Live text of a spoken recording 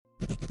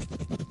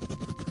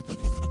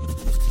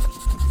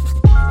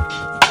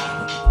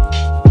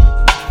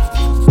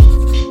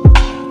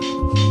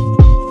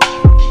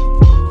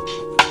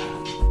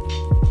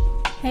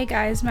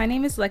guys, my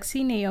name is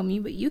Lexi Naomi,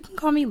 but you can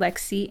call me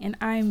Lexi, and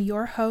I'm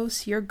your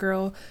host, your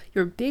girl,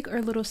 your big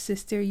or little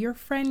sister, your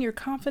friend, your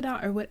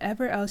confidant, or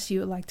whatever else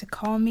you would like to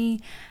call me.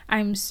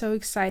 I'm so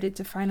excited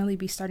to finally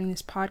be starting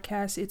this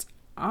podcast. It's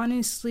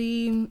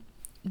honestly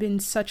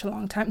been such a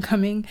long time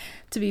coming,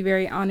 to be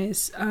very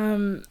honest.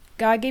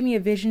 God gave me a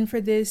vision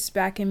for this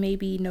back in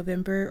maybe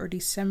November or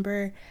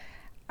December.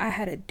 I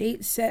had a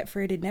date set for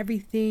it and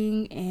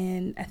everything,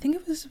 and I think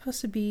it was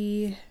supposed to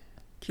be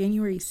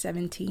January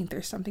 17th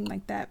or something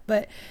like that.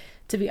 But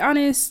to be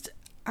honest,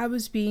 I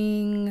was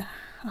being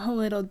a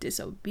little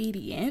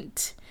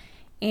disobedient.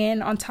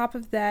 And on top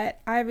of that,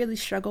 I really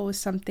struggle with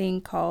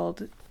something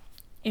called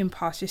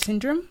Imposter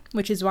Syndrome,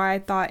 which is why I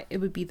thought it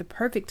would be the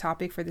perfect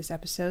topic for this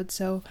episode.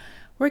 So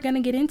we're going to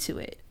get into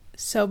it.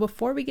 So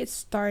before we get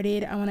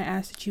started, I want to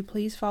ask that you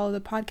please follow the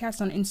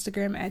podcast on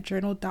Instagram at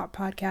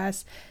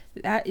journal.podcast.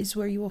 That is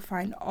where you will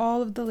find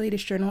all of the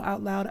latest Journal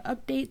Out Loud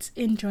updates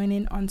and join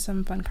in on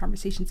some fun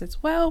conversations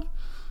as well.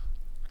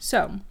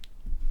 So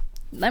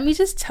let me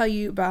just tell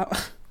you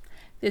about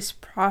this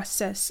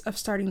process of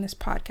starting this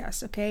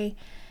podcast, okay?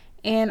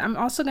 And I'm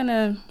also going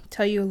to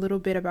tell you a little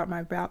bit about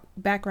my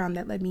background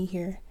that led me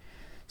here.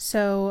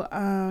 So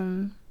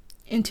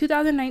in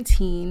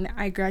 2019,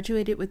 I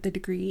graduated with a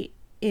degree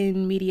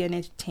in media and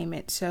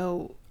entertainment.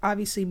 So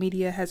obviously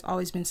media has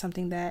always been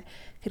something that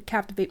could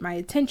captivate my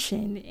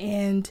attention.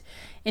 And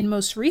in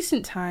most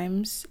recent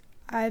times,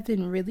 I've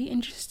been really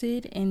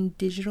interested in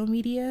digital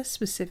media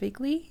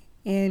specifically,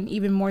 and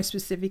even more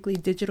specifically,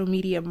 digital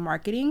media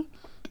marketing.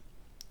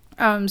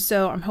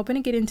 So I'm hoping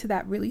to get into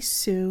that really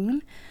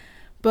soon.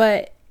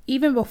 But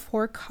even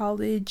before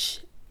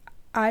college,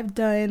 I've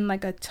done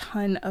like a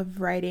ton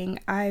of writing.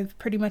 I've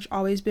pretty much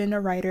always been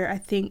a writer. I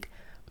think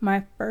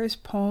my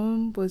first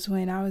poem was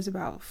when I was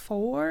about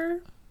 4,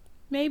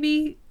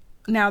 maybe.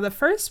 Now, the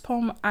first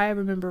poem I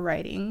remember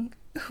writing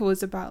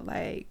was about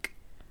like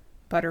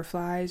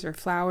butterflies or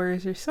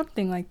flowers or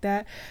something like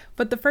that.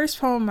 But the first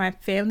poem my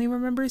family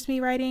remembers me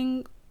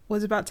writing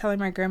was about telling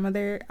my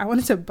grandmother I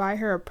wanted to buy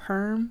her a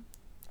perm.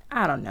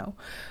 I don't know.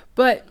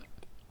 But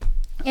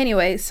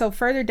anyway, so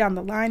further down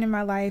the line in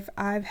my life,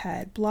 I've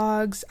had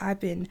blogs.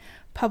 I've been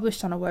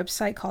published on a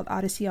website called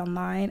Odyssey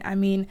Online. I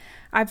mean,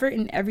 I've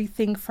written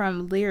everything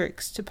from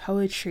lyrics to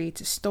poetry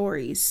to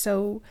stories.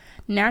 So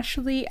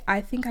naturally,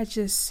 I think I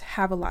just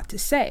have a lot to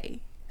say.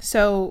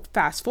 So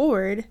fast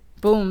forward,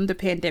 boom, the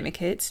pandemic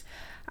hits.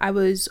 I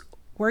was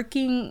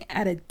working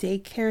at a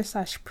daycare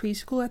 /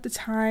 preschool at the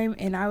time,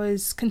 and I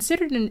was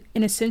considered an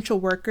essential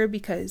worker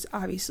because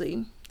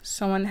obviously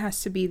someone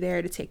has to be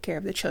there to take care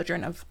of the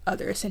children of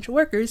other essential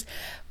workers.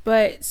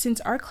 But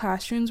since our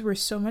classrooms were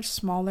so much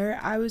smaller,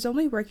 I was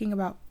only working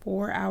about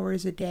 4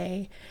 hours a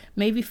day,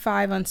 maybe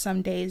 5 on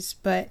some days.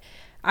 But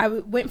I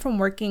went from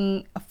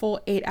working a full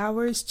 8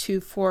 hours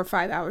to 4 or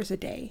 5 hours a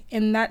day.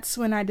 And that's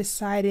when I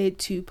decided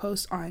to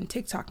post on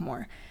TikTok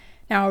more.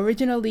 Now,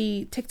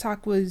 originally,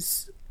 TikTok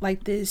was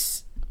like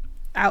this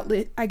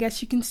outlet, I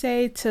guess you can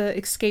say, to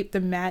escape the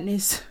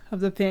madness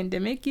of the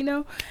pandemic, you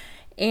know?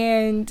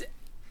 And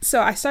so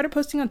I started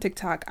posting on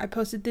TikTok. I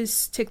posted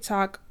this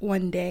TikTok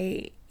one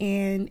day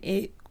and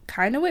it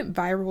kind of went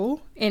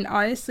viral. And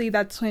honestly,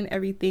 that's when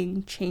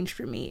everything changed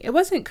for me. It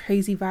wasn't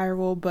crazy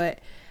viral, but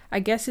I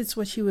guess it's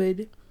what you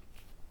would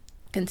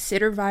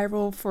consider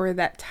viral for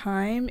that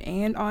time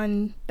and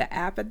on the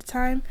app at the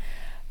time.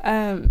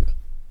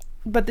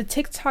 But the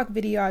TikTok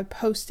video I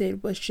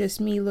posted was just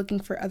me looking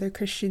for other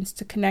Christians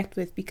to connect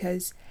with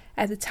because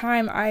at the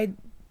time I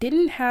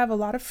didn't have a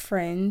lot of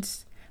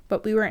friends.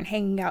 But we weren't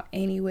hanging out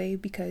anyway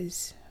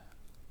because,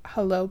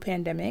 hello,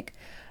 pandemic.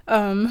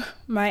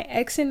 My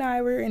ex and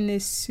I were in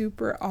this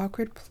super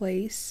awkward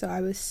place. So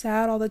I was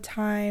sad all the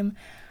time.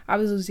 I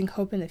was losing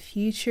hope in the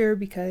future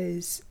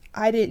because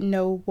I didn't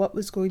know what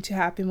was going to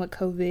happen with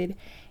COVID.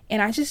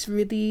 And I just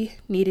really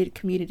needed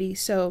community.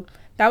 So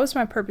that was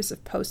my purpose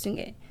of posting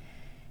it.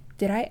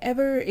 Did I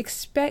ever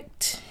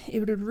expect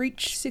it would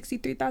reach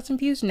 63,000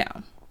 views?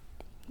 No,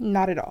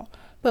 not at all.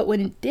 But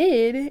when it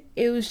did,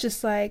 it was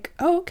just like,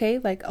 oh, okay,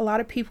 like a lot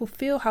of people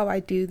feel how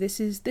I do. This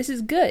is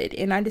good.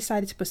 And I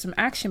decided to put some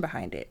action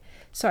behind it.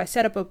 So I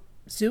set up a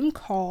Zoom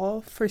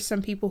call for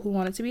some people who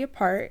wanted to be a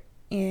part.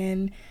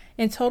 And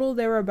in total,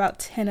 there were about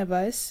 10 of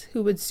us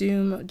who would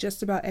Zoom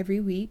just about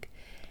every week.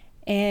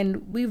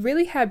 And we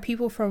really had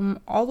people from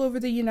all over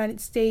the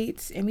United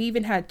States. And we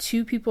even had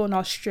 2 people in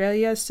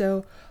Australia.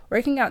 So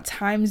working out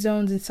time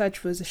zones and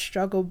such was a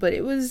struggle, but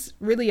it was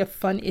really a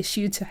fun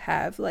issue to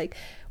have. Like,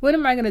 when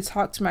am I going to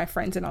talk to my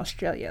friends in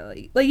Australia?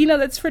 Like, you know,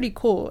 that's pretty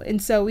cool.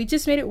 And so we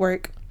just made it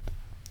work.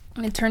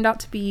 And it turned out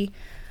to be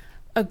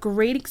a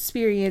great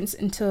experience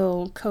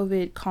until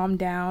COVID calmed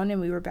down and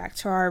we were back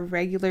to our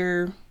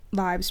regular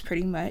lives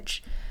pretty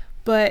much.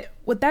 But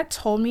what that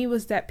told me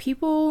was that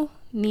people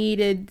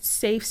needed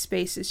safe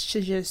spaces to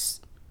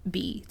just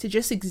be, to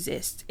just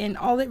exist. And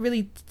all it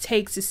really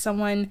takes is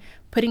someone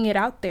putting it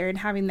out there and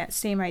having that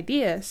same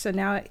idea. So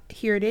now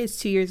here it is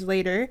 2 years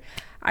later.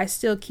 I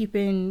still keep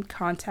in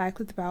contact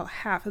with about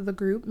half of the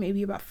group,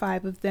 maybe about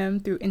 5 of them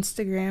through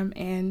Instagram.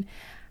 And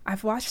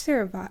I've watched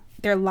their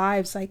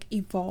lives like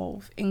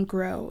evolve and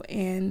grow,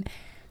 and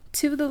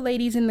two of the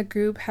ladies in the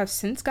group have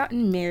since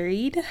gotten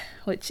married,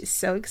 which is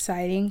so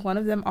exciting. One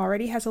of them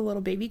already has a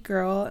little baby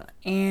girl,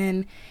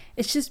 and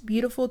it's just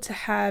beautiful to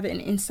have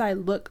an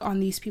inside look on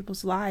these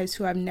people's lives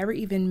who I've never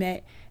even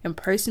met in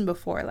person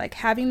before. Like,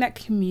 having that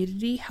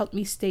community helped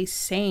me stay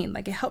sane.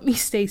 Like, it helped me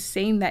stay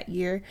sane that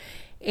year,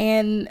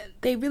 and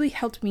they really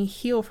helped me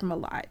heal from a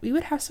lot. We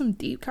would have some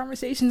deep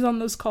conversations on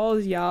those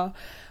calls, y'all,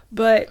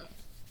 but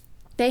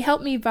they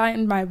helped me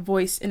find my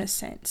voice in a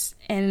sense.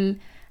 And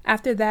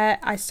after that,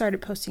 I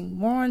started posting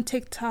more on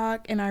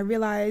TikTok, and I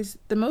realized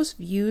the most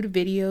viewed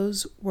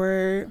videos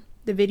were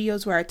the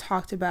videos where I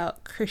talked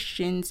about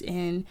Christians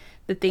and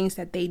the things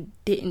that they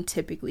didn't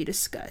typically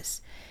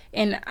discuss.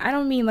 And I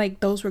don't mean like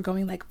those were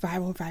going like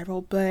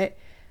viral, but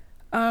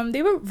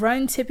they would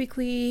run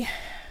typically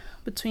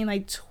between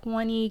like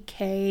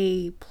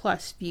 20K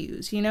plus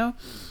views, you know?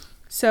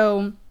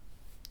 So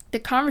the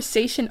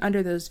conversation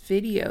under those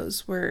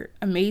videos were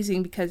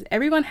amazing because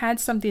everyone had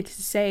something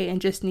to say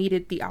and just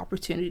needed the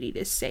opportunity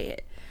to say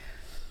it.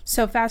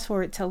 So fast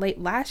forward to late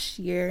last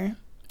year,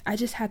 I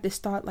just had this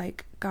thought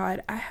like,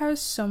 God, I have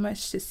so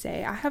much to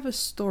say. I have a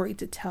story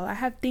to tell. I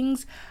have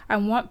things I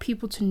want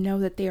people to know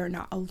that they are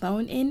not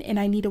alone in, and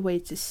I need a way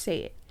to say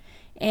it.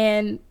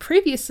 And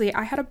previously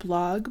I had a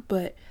blog,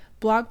 but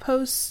blog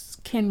posts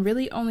can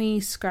really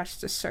only scratch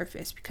the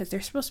surface because they're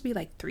supposed to be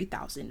like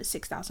 3,000 to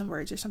 6,000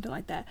 words or something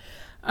like that.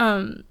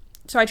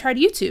 So I tried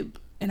YouTube,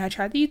 and I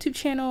tried the YouTube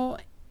channel,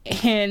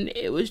 and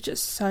it was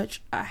just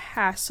such a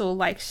hassle.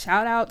 Like,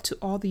 shout out to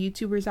all the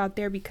YouTubers out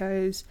there,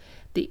 because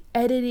the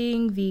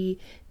editing,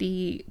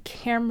 the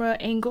camera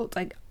angle,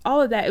 like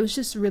all of that, it was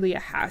just really a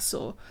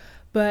hassle.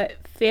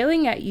 But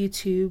failing at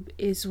YouTube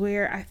is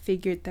where I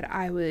figured that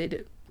I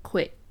would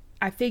quit.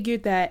 I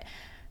figured that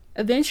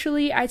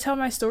eventually I tell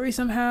my story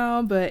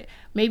somehow, but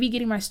maybe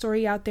getting my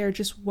story out there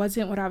just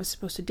wasn't what I was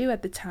supposed to do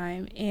at the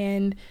time.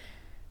 And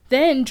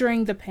then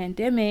during the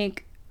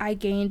pandemic, I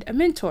gained a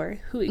mentor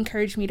who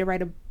encouraged me to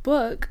write a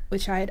book,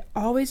 which I had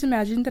always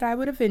imagined that I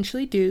would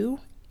eventually do.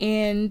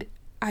 And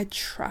I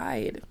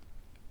tried.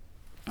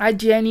 I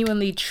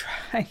genuinely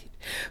tried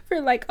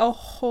for like a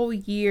whole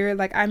year.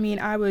 Like, I mean,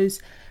 I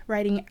was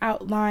writing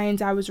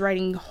outlines, I was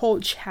writing whole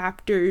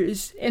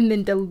chapters and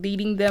then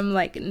deleting them.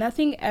 Like,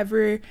 nothing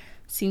ever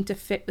seemed to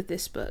fit with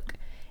this book.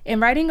 And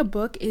writing a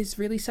book is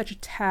really such a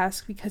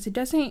task because it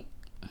doesn't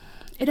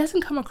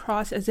come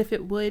across as if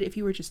it would if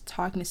you were just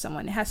talking to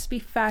someone. It has to be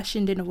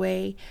fashioned in a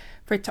way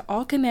for it to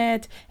all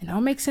connect and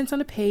all make sense on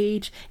the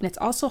page. And it's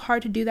also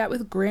hard to do that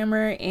with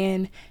grammar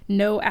and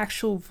no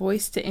actual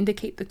voice to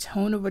indicate the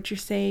tone of what you're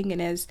saying.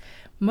 And as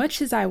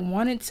much as I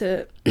wanted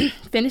to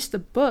finish the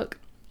book,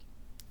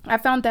 I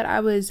found that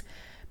I was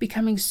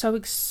becoming so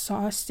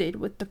exhausted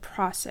with the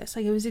process.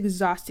 Like, it was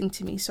exhausting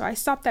to me. So I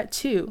stopped that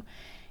too.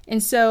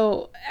 And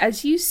so,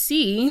 as you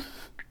see,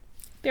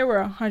 there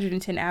were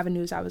 110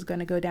 avenues I was going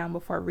to go down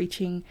before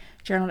reaching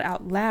Journaled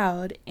Out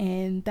Loud,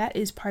 and that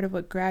is part of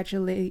what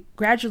gradually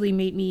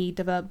made me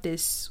develop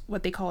this,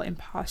 what they call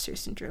imposter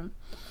syndrome.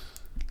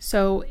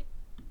 So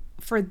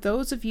for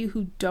those of you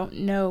who don't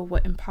know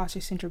what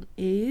imposter syndrome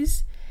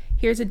is,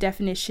 here's a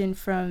definition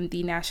from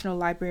the National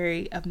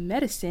Library of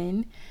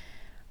Medicine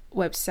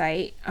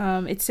website.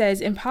 It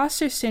says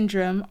imposter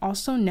syndrome,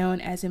 also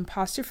known as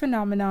imposter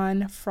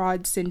phenomenon,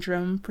 fraud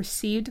syndrome,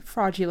 perceived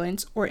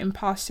fraudulence, or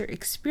imposter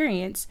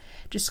experience,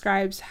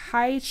 describes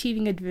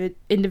high-achieving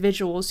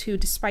individuals who,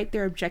 despite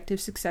their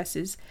objective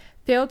successes,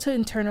 fail to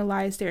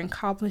internalize their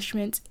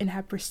accomplishments and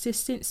have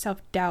persistent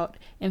self-doubt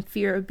and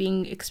fear of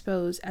being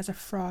exposed as a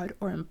fraud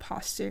or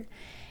imposter.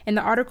 And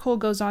the article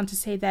goes on to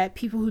say that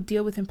people who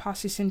deal with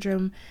imposter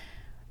syndrome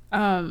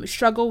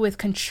struggle with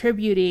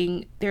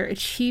contributing their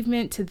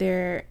achievement to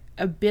their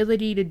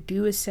ability to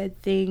do a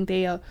said thing.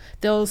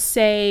 They'll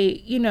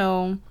say, you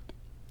know,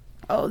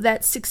 oh,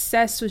 that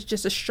success was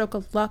just a stroke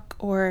of luck,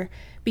 or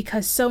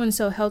because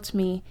so-and-so helped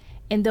me.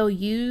 And they'll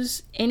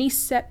use any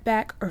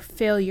setback or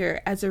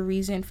failure as a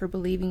reason for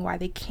believing why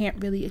they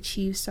can't really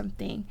achieve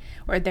something,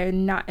 or they're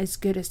not as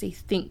good as they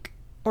think,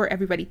 or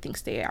everybody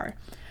thinks they are.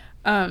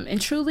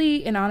 And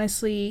truly and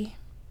honestly,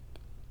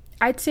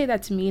 I'd say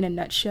that to me in a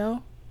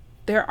nutshell.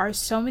 There are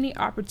so many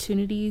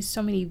opportunities,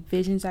 so many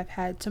visions I've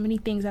had, so many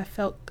things I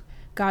felt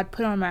God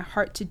put on my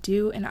heart to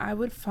do, and I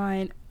would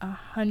find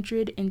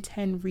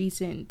 110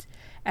 reasons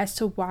as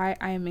to why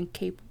I am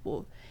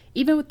incapable.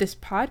 Even with this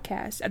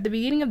podcast, at the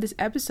beginning of this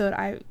episode,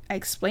 I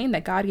explained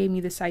that God gave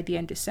me this idea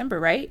in December,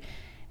 right?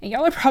 And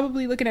y'all are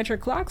probably looking at your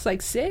clocks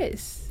like,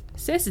 sis,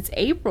 it's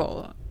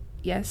April.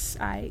 Yes,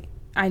 I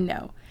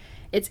know.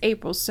 It's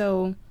April,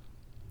 so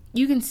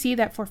you can see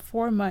that for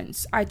 4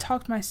 months, I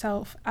talked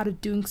myself out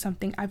of doing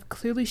something I've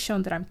clearly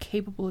shown that I'm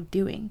capable of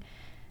doing.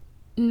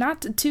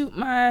 Not to toot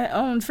my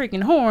own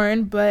freaking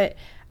horn, but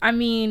I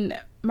mean,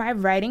 my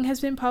writing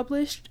has been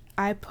published.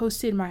 I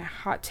posted my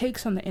hot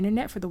takes on the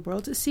internet for the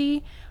world to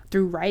see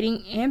through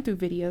writing and through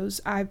videos.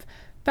 I've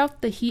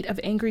felt the heat of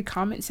angry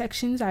comment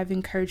sections. I've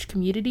encouraged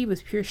community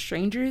with pure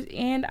strangers,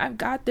 and I've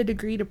got the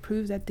degree to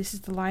prove that this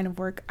is the line of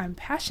work I'm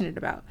passionate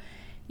about.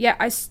 Yet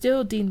I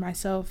still deemed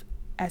myself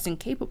as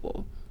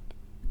incapable.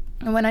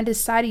 And when I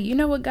decided, you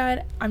know what,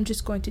 God, I'm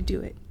just going to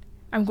do it.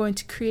 I'm going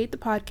to create the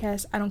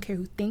podcast. I don't care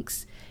who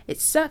thinks it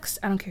sucks.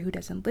 I don't care who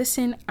doesn't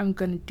listen. I'm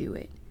going to do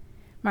it.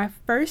 My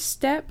first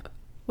step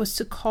was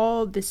to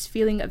call this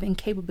feeling of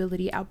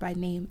incapability out by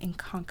name and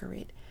conquer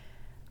it.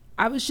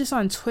 I was just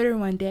on Twitter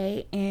one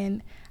day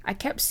and I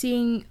kept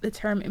seeing the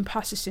term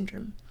imposter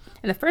syndrome.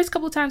 And the first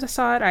couple of times I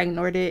saw it, I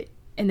ignored it.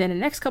 And then the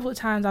next couple of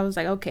times I was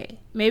like, okay,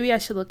 maybe I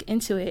should look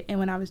into it. And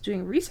when I was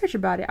doing research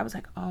about it, I was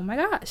like, oh my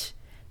gosh,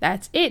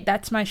 that's it.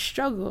 That's my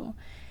struggle.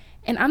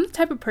 And I'm the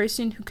type of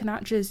person who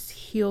cannot just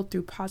heal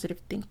through positive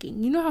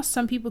thinking. You know how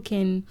some people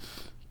can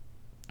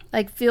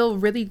feel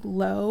really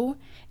low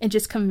and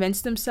just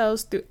convince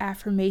themselves through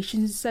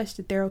affirmations and such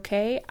that they're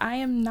okay? I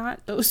am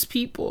not those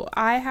people.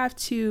 I have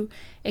to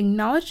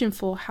acknowledge and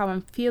feel how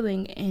I'm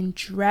feeling and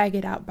drag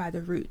it out by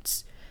the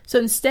roots. So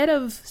instead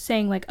of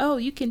saying oh,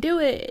 you can do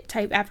it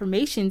type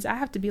affirmations, I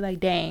have to be like,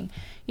 dang,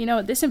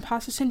 this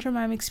imposter syndrome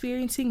I'm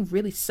experiencing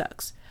really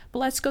sucks. But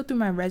let's go through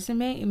my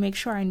resume and make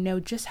sure I know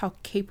just how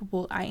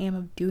capable I am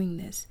of doing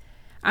this.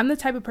 I'm the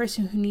type of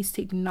person who needs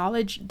to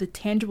acknowledge the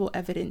tangible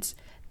evidence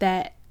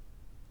that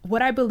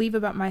what I believe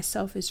about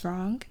myself is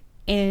wrong.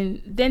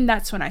 And then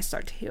that's when I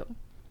start to heal.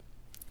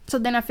 So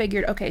then I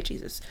figured, okay,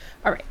 Jesus,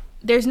 all right,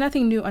 there's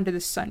nothing new under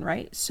the sun,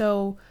 right?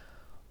 So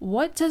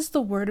what does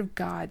the word of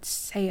God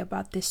say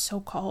about this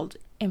so-called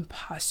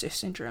imposter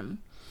syndrome?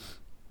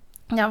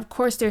 Now, of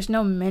course, there's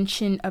no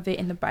mention of it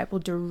in the Bible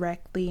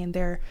directly, and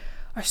there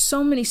are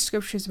so many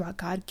scriptures about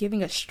God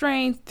giving us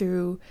strength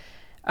through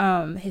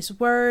his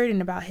word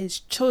and about his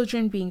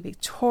children being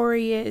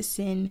victorious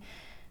and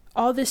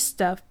all this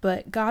stuff.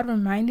 But God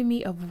reminded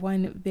me of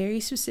one very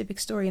specific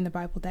story in the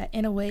Bible that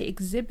in a way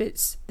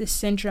exhibits this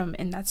syndrome,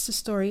 and that's the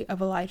story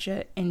of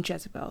Elijah and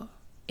Jezebel.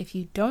 If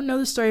you don't know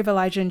the story of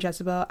Elijah and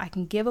Jezebel, I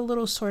can give a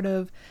little sort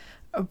of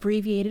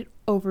abbreviated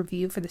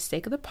overview for the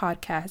sake of the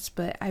podcast,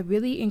 but I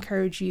really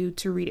encourage you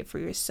to read it for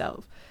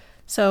yourself.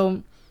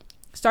 So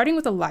starting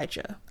with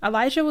Elijah.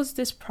 Elijah was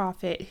this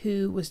prophet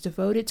who was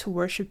devoted to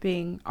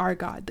worshiping our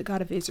God, the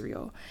God of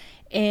Israel.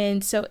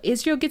 And so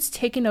Israel gets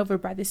taken over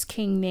by this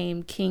king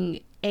named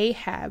King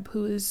Ahab,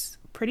 who is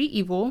pretty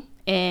evil,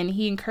 and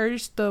he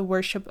encouraged the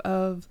worship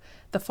of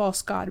the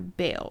false god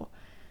Baal.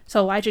 So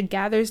Elijah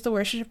gathers the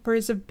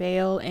worshipers of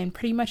Baal and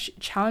pretty much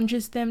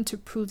challenges them to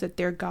prove that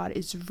their God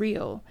is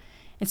real.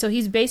 And so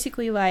he's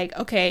basically like,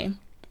 okay,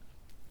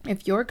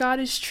 if your God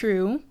is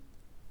true,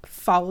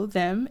 follow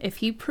them. If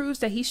he proves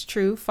that he's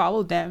true,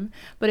 follow them.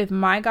 But if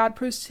my God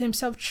proves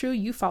himself true,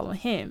 you follow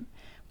him.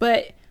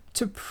 But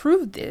to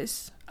prove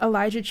this,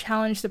 Elijah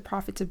challenged the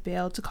prophets of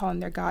Baal to call on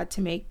their God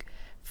to make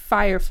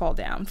fire fall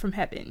down from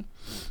heaven.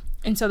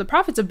 And so the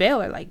prophets of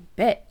Baal are like,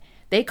 bet.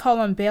 They call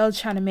on Baal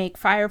trying to make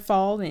fire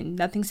fall and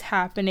nothing's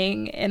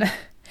happening. And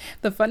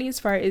the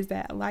funniest part is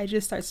that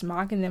Elijah starts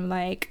mocking them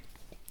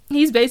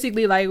he's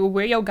basically like, well,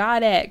 where your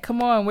God at?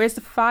 Come on, where's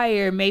the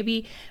fire?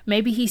 Maybe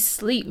he's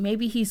asleep.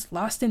 Maybe he's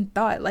lost in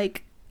thought.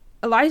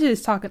 Elijah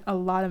is talking a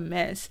lot of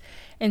mess.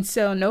 And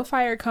so no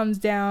fire comes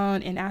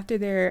down. And after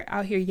they're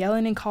out here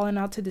yelling and calling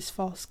out to this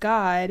false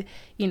god,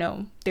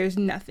 there's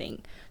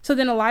nothing. So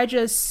then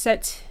Elijah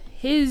sets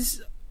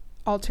his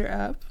altar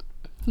up.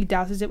 He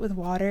douses it with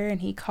water and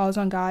he calls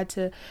on God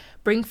to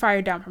bring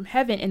fire down from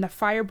heaven. And the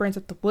fire burns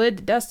up the wood,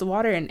 the dust, the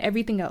water, and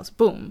everything else.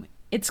 Boom.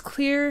 It's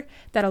clear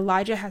that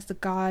Elijah has the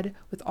God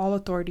with all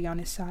authority on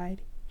his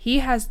side. He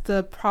has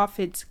the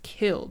prophets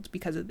killed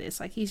because of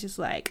this. He's just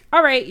like,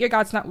 all right, your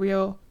God's not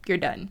real. You're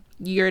done.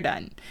 You're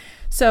done.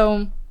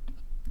 So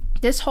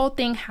this whole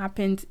thing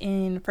happened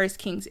in 1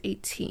 Kings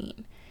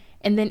 18.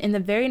 And then in the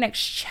very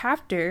next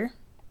chapter,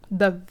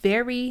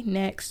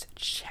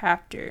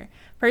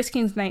 1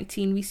 Kings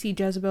 19, we see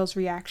Jezebel's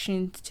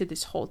reaction to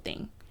this whole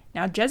thing.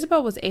 Now,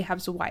 Jezebel was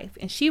Ahab's wife,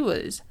 and she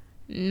was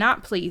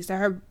not pleased that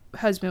her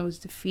husband was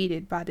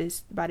defeated by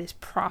this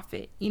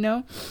prophet,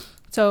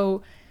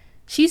 So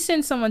she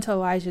sent someone to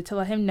Elijah to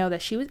let him know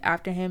that she was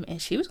after him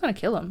and she was going to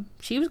kill him.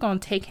 She was going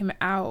to take him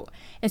out.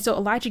 And so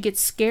Elijah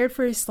gets scared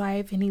for his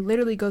life and he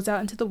literally goes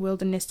out into the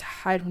wilderness to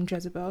hide from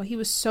Jezebel. He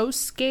was so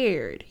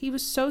scared. He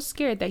was so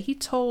scared that he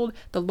told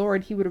the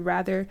Lord he would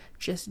rather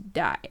just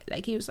die.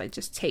 He was like,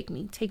 just take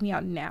me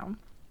out now.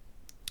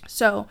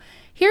 So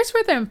here's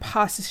where the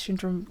imposter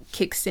syndrome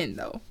kicks in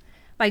though.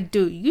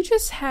 Dude, you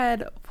just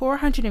had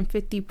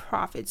 450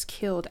 prophets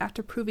killed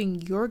after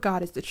proving your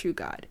God is the true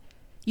God.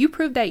 You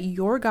proved that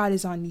your God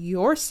is on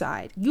your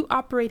side. You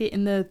operated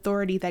in the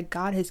authority that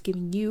God has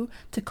given you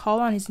to call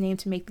on his name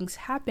to make things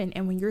happen.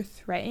 And when you're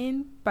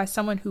threatened by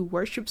someone who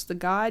worships the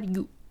God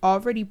you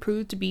already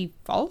proved to be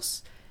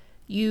false,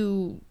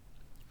 you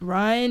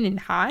run and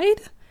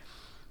hide?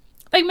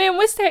 Man,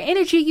 what's that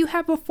energy you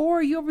had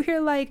before? You over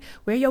here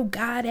where your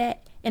God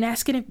at? And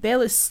asking if Baal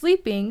is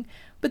sleeping,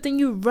 but then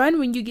you run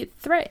when you get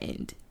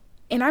threatened.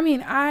 And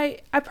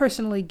I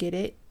personally get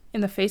it. In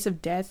the face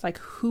of death,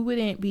 who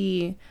wouldn't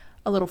be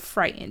a little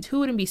frightened? Who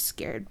wouldn't be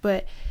scared?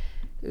 But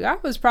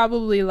God was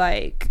probably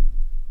like,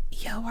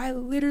 yo, I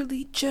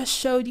literally just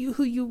showed you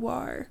who you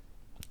are.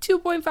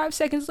 2.5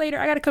 seconds later,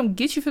 I gotta come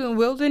get you from the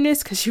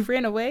wilderness because you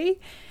ran away.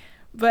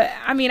 But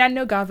I mean, I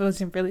know God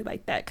wasn't really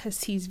like that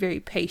because he's very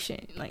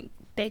patient. Like,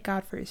 thank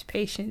God for his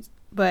patience.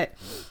 But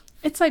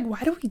it's like, why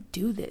do we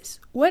do this?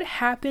 What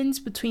happens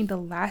between the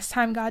last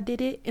time God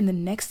did it and the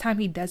next time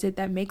he does it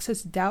that makes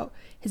us doubt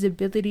his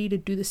ability to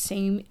do the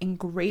same and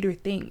greater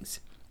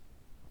things?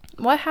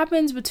 What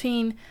happens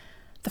between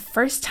the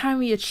first time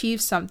we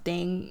achieve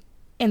something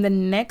and the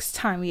next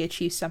time we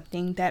achieve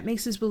something that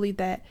makes us believe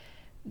that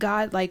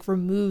God like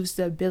removes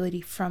the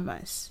ability from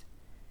us?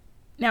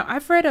 Now,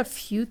 I've read a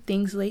few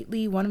things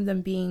lately, one of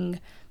them being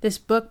this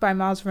book by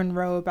Miles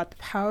Monroe about the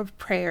power of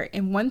prayer.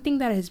 And one thing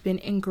that has been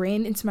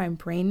ingrained into my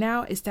brain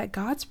now is that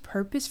God's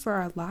purpose for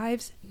our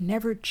lives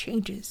never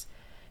changes.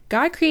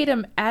 God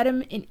created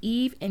Adam and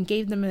Eve and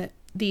gave them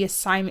the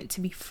assignment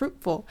to be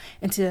fruitful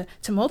and to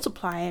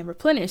multiply and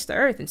replenish the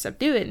earth and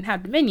subdue it and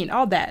have dominion,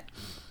 all that.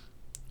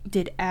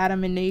 Did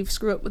Adam and Eve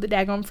screw up with the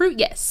daggone fruit?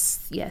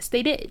 Yes. Yes,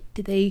 they did.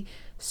 Did they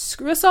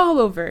screw us all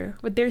over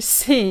with their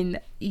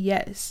sin?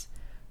 Yes.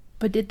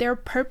 But did their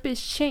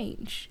purpose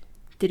change?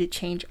 Did it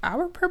change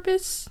our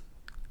purpose?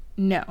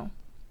 No.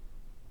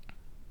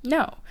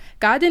 No.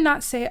 God did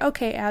not say,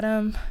 okay,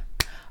 Adam,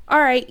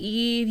 all right,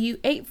 Eve, you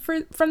ate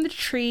from the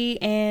tree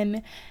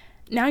and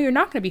now you're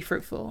not going to be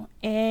fruitful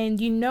and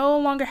you no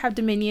longer have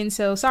dominion,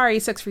 so sorry,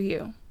 it sucks for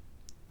you.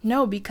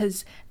 No,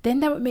 because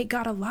then that would make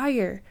God a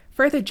liar,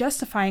 further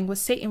justifying what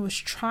Satan was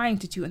trying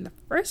to do in the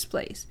first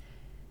place.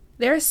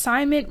 Their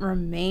assignment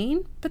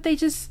remained, but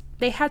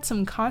they had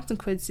some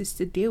consequences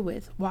to deal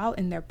with while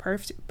in their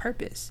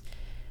purpose.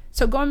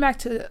 So going back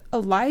to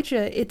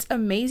Elijah, it's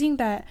amazing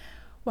that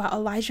while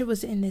Elijah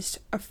was in this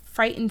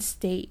frightened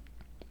state,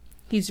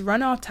 he's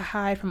run off to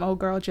hide from old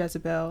girl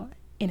Jezebel,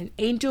 and an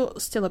angel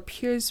still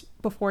appears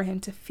before him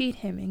to feed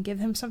him and give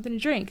him something to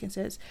drink and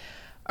says,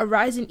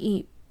 "Arise and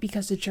eat,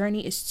 because the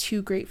journey is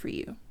too great for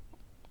you."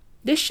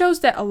 This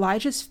shows that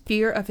Elijah's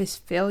fear of his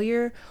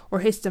failure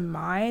or his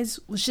demise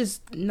was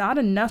just not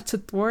enough to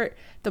thwart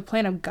the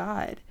plan of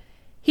God.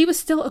 He was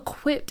still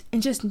equipped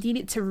and just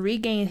needed to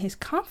regain his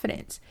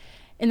confidence.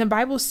 And the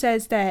Bible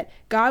says that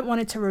God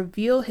wanted to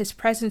reveal his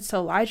presence to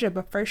Elijah,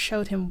 but first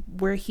showed him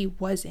where he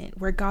wasn't,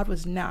 where God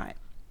was not.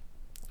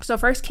 So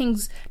 1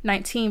 Kings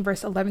 19,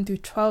 verse 11 through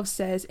 12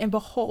 says, "And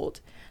behold,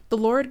 the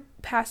Lord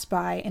passed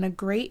by, and a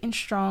great and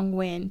strong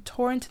wind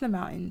tore into the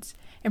mountains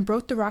and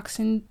broke the rocks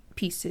in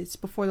pieces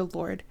before the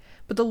Lord.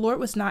 But the Lord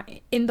was not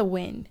in the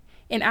wind.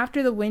 And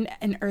after the wind,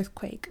 an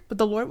earthquake. But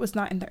the Lord was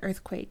not in the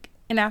earthquake.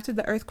 And after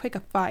the earthquake, a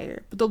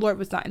fire. But the Lord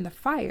was not in the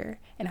fire.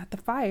 And at the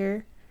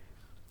fire,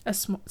 a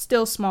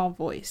still small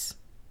voice."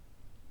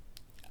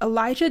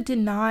 Elijah did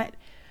not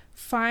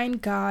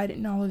find God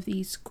in all of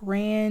these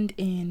grand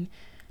and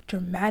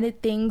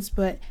dramatic things,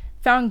 but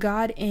found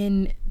God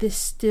in this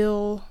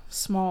still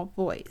small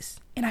voice.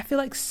 And I feel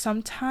like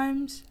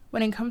sometimes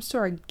when it comes to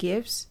our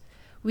gifts,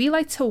 we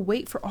like to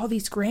wait for all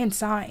these grand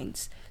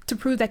signs to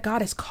prove that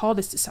God has called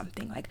us to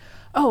something. Like,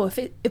 oh,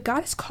 if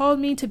God has called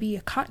me to be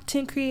a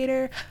content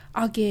creator,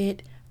 I'll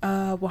get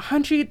a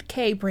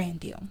 100K brand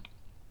deal.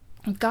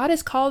 If God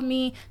has called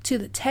me to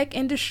the tech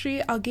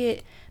industry, I'll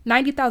get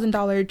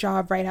 $90,000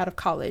 job right out of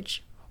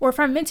college. Or if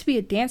I'm meant to be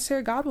a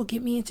dancer, God will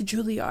get me into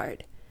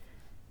Juilliard.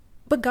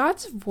 But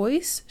God's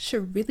voice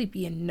should really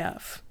be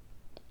enough.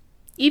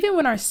 Even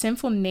when our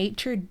sinful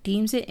nature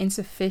deems it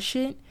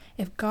insufficient,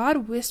 if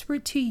God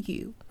whispered to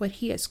you what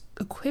he has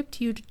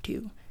equipped you to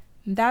do,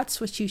 that's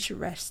what you should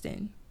rest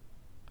in.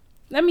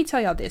 Let me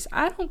tell y'all this.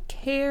 I don't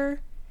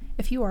care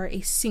if you are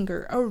a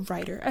singer, a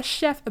writer, a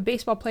chef, a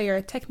baseball player,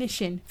 a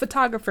technician,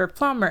 photographer,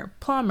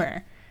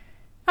 plumber.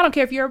 I don't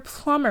care if you're a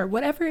plumber.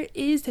 Whatever it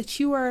is that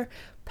you are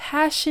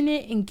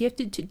passionate and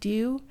gifted to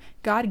do,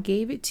 God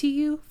gave it to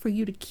you for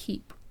you to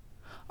keep.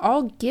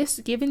 All gifts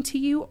given to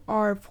you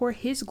are for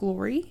his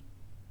glory,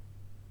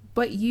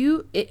 but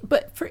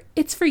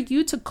it's for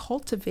you to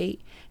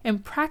cultivate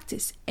and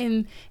practice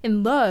and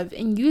love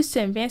and use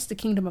to advance the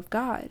kingdom of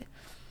God.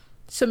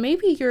 So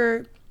maybe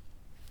your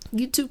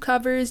YouTube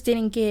covers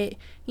didn't get,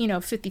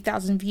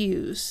 50,000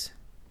 views.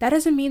 That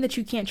doesn't mean that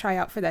you can't try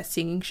out for that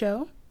singing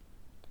show.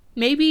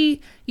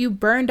 Maybe you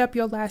burned up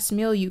your last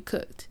meal you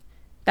cooked.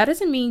 That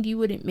doesn't mean you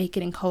wouldn't make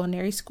it in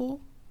culinary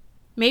school.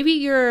 Maybe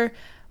your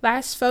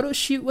last photo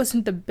shoot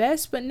wasn't the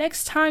best, but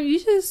next time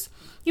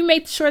you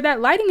make sure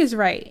that lighting is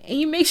right and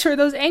you make sure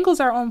those angles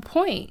are on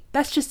point.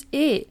 That's just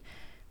it.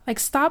 Like,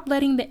 stop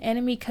letting the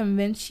enemy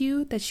convince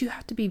you that you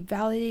have to be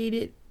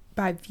validated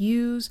by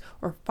views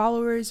or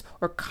followers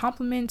or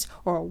compliments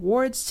or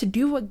awards to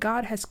do what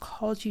God has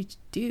called you to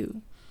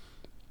do.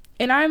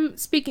 And I'm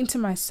speaking to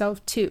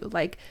myself too.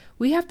 Like,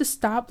 we have to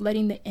stop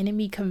letting the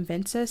enemy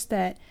convince us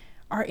that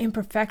our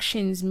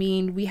imperfections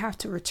mean we have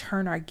to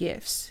return our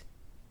gifts.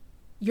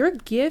 Your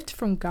gift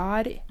from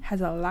God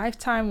has a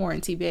lifetime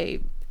warranty,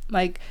 babe.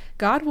 Like,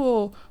 God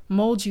will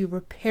mold you,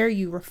 repair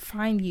you,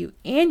 refine you,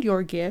 and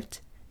your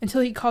gift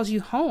until he calls you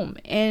home.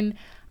 And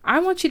I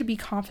want you to be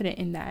confident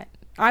in that.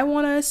 I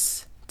want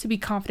us to be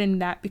confident in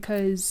that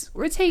because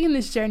we're taking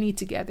this journey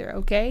together,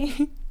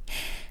 okay?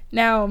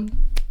 Now,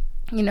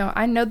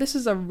 I know this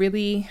is a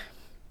really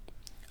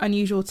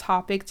unusual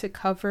topic to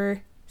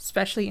cover,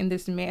 especially in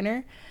this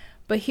manner,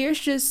 but here's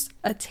just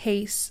a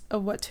taste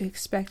of what to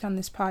expect on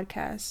this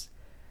podcast.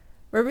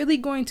 We're really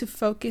going to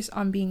focus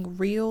on being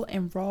real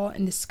and raw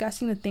and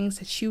discussing the things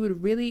that you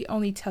would really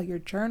only tell your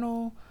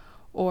journal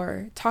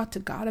or talk to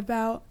God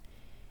about.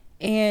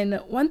 And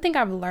one thing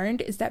I've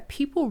learned is that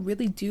people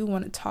really do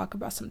want to talk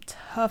about some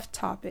tough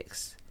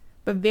topics,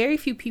 but very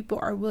few people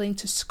are willing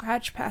to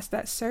scratch past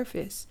that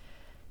surface.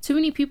 Too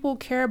many people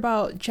care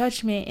about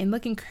judgment and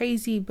looking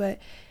crazy, but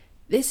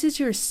this is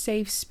your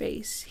safe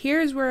space.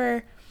 Here's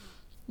where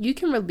you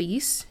can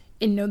release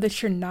and know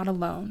that you're not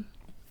alone.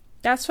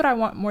 That's what I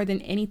want more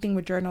than anything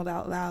with Journaled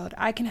Out Loud.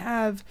 I can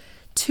have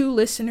 2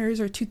 listeners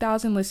or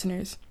 2,000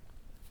 listeners,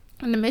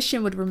 and the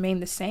mission would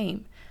remain the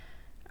same.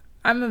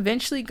 I'm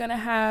eventually going to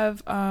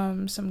have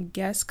some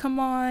guests come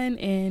on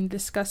and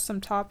discuss some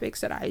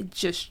topics that I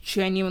just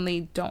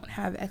genuinely don't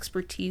have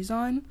expertise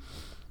on.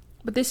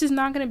 But this is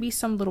not going to be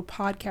some little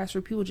podcast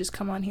where people just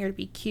come on here to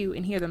be cute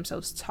and hear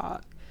themselves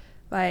talk.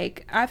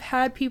 Like, I've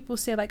had people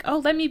say like, oh,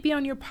 let me be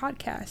on your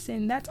podcast.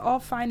 And that's all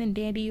fine and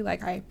dandy.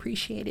 Like, I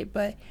appreciate it.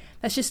 But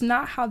that's just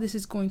not how this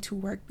is going to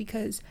work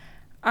because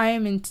I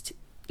am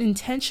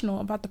intentional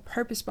about the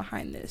purpose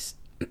behind this.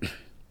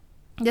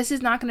 This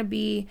is not going to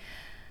be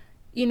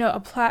a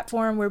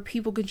platform where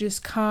people could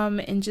just come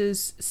and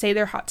just say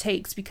their hot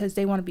takes because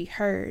they want to be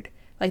heard.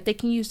 Like, they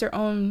can use their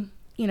own,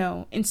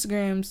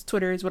 Instagrams,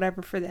 Twitters,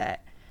 whatever for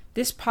that.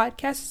 This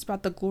podcast is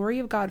about the glory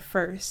of God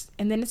first,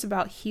 and then it's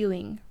about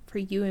healing for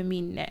you and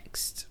me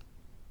next.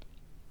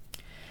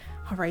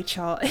 All right,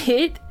 y'all.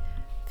 It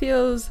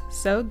feels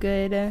so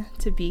good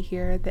to be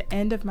here at the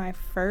end of my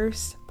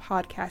first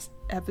podcast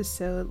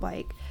episode.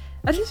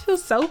 That just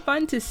feels so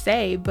fun to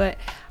say, but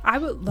I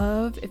would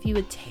love if you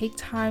would take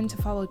time to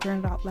follow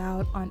Journal Out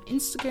Loud on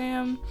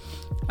Instagram.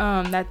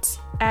 That's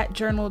at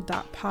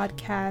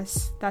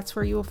journal.podcast. That's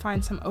where you will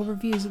find some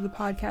overviews of the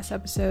podcast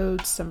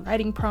episodes, some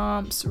writing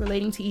prompts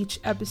relating to each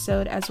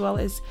episode, as well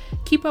as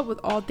keep up with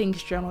all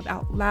things Journaled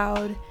Out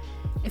Loud.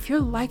 If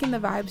you're liking the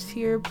vibes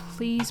here,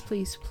 please,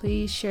 please,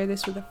 please share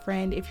this with a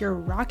friend. If you're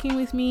rocking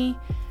with me,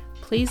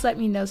 please let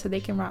me know so they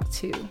can rock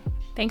too.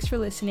 Thanks for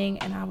listening,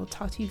 and I will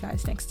talk to you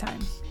guys next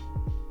time.